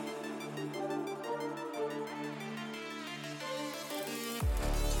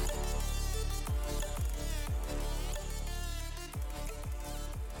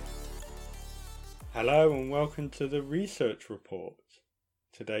Hello and welcome to the research report.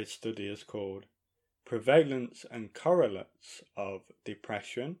 Today's study is called Prevalence and Correlates of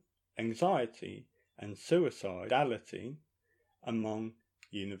Depression, Anxiety and Suicidality Among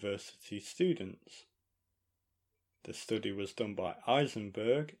University Students. The study was done by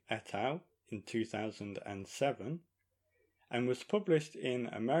Eisenberg et al. In 2007 and was published in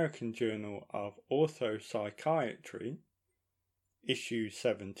American Journal of Orthopsychiatry, issue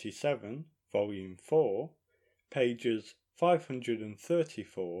 77, volume 4, pages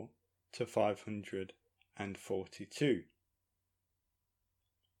 534 to 542.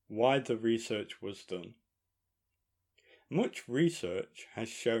 Why the research was done. Much research has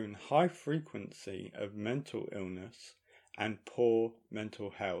shown high frequency of mental illness and poor mental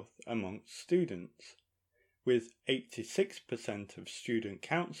health amongst students, with 86% of student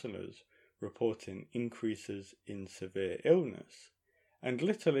counsellors reporting increases in severe illness, and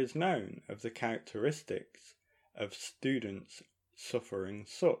little is known of the characteristics of students suffering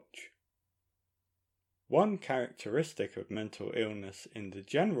such. One characteristic of mental illness in the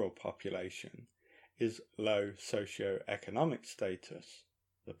general population is low socio-economic status,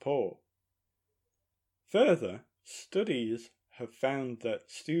 the poor. Further, studies have found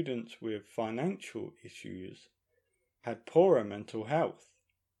that students with financial issues had poorer mental health.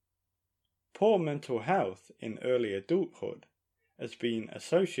 Poor mental health in early adulthood has been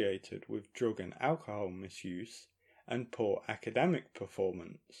associated with drug and alcohol misuse and poor academic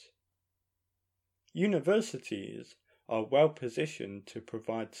performance. Universities are well positioned to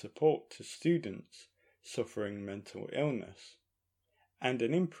provide support to students suffering mental illness, and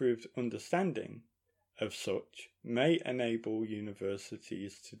an improved understanding of such may enable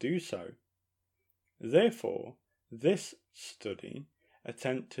universities to do so. Therefore, this study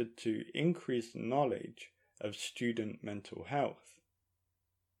attempted to increase knowledge of student mental health.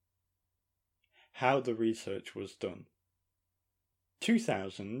 How the research was done.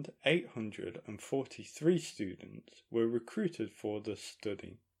 2,843 students were recruited for the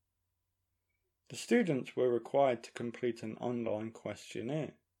study. The students were required to complete an online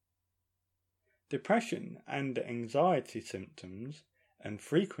questionnaire. Depression and anxiety symptoms and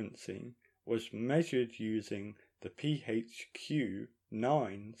frequency was measured using the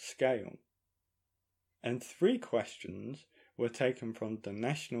PHQ-9 scale, and 3 questions were taken from the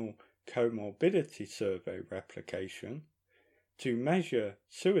National Comorbidity Survey replication to measure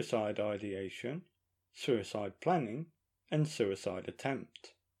suicide ideation, suicide planning, and suicide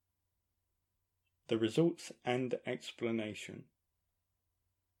attempt. The results and explanation.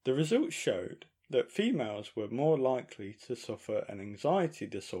 The results showed that females were more likely to suffer an anxiety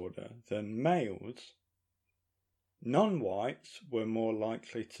disorder than males. Non-whites were more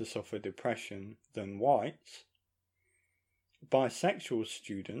likely to suffer depression than whites. Bisexual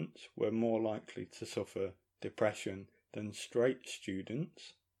students were more likely to suffer depression than straight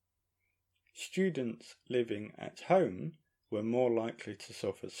students. Students living at home were more likely to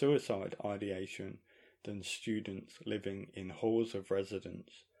suffer suicide ideation than students living in halls of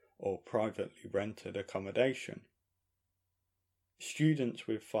residence or privately rented accommodation. Students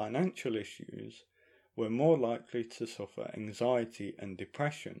with financial issues were more likely to suffer anxiety and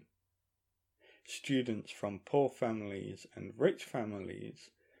depression. Students from poor families and rich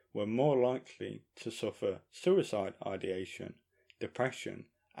families were more likely to suffer suicide ideation, depression,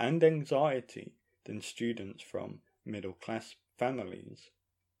 and anxiety than students from middle-class families.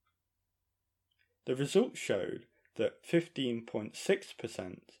 The results showed that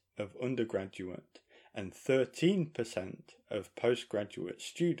 15.6% of undergraduate and 13% of postgraduate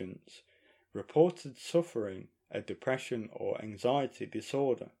students reported suffering a depression or anxiety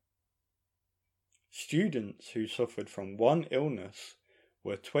disorder. Students who suffered from one illness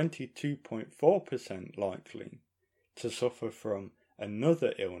were 22.4% likely to suffer from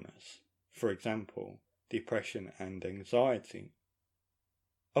another illness, for example, depression and anxiety.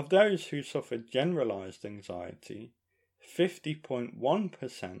 Of those who suffered generalized anxiety,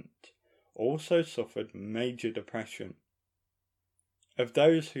 50.1% also suffered major depression. Of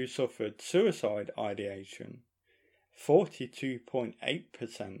those who suffered suicide ideation,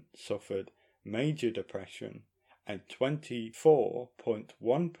 42.8% suffered major depression and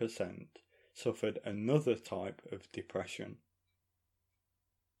 24.1% suffered another type of depression.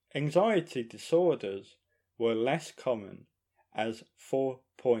 Anxiety disorders were less common, as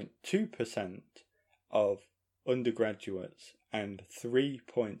 4.2% of undergraduates and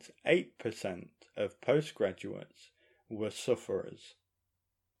 3.8% of postgraduates were sufferers.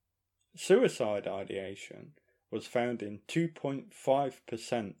 Suicide ideation was found in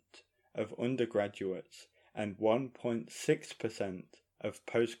 2.5% of undergraduates and 1.6% of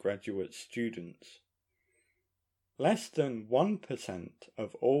postgraduate students. Less than 1%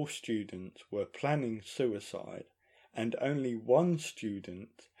 of all students were planning suicide, and only one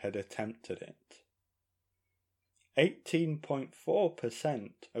student had attempted it.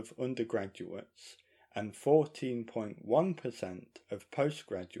 18.4% of undergraduates and 14.1% of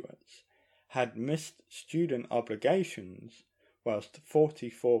postgraduates had missed student obligations, whilst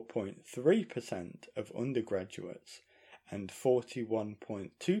 44.3% of undergraduates and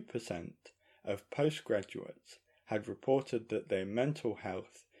 41.2% of postgraduates had reported that their mental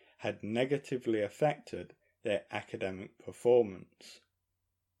health had negatively affected their academic performance.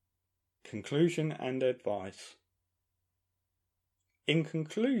 Conclusion and advice. In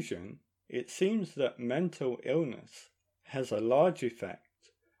conclusion, it seems that mental illness has a large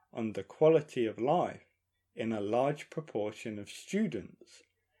effect on the quality of life in a large proportion of students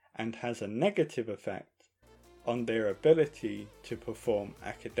and has a negative effect on their ability to perform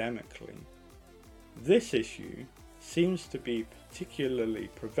academically. This issue seems to be particularly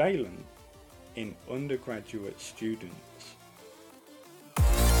prevalent in undergraduate students.